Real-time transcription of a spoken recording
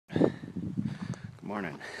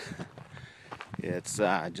Morning. It's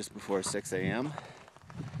just before 6 a.m.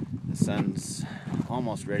 The sun's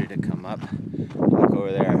almost ready to come up. Look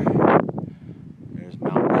over there. There's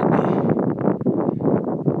Mount Whitney.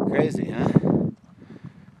 Crazy, huh?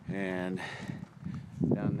 And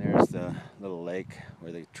down there's the little lake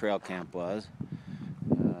where the trail camp was.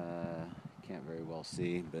 Can't very well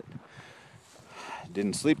see, but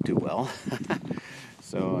didn't sleep too well.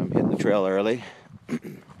 So I'm hitting the trail early,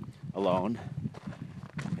 alone.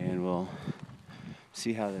 And we'll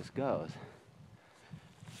see how this goes.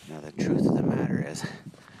 Now the truth of the matter is,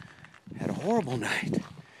 I had a horrible night.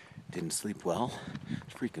 Didn't sleep well.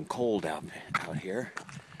 It's freaking cold out here.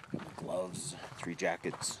 Got my gloves, 3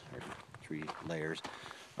 jackets, or 3 layers.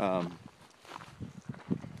 Had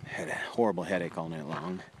a horrible headache all night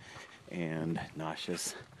long and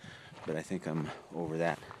nauseous, but I think I'm over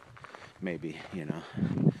that. Maybe,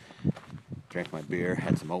 Drank my beer,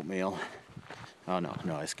 had some oatmeal. Oh,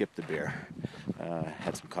 no, I skipped the beer.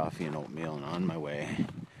 Had some coffee and oatmeal and on my way.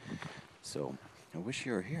 So, I wish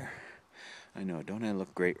you were here. I know, don't I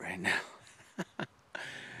look great right now?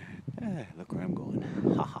 Look where I'm going.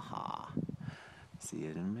 Ha ha ha. See you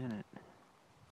in a minute.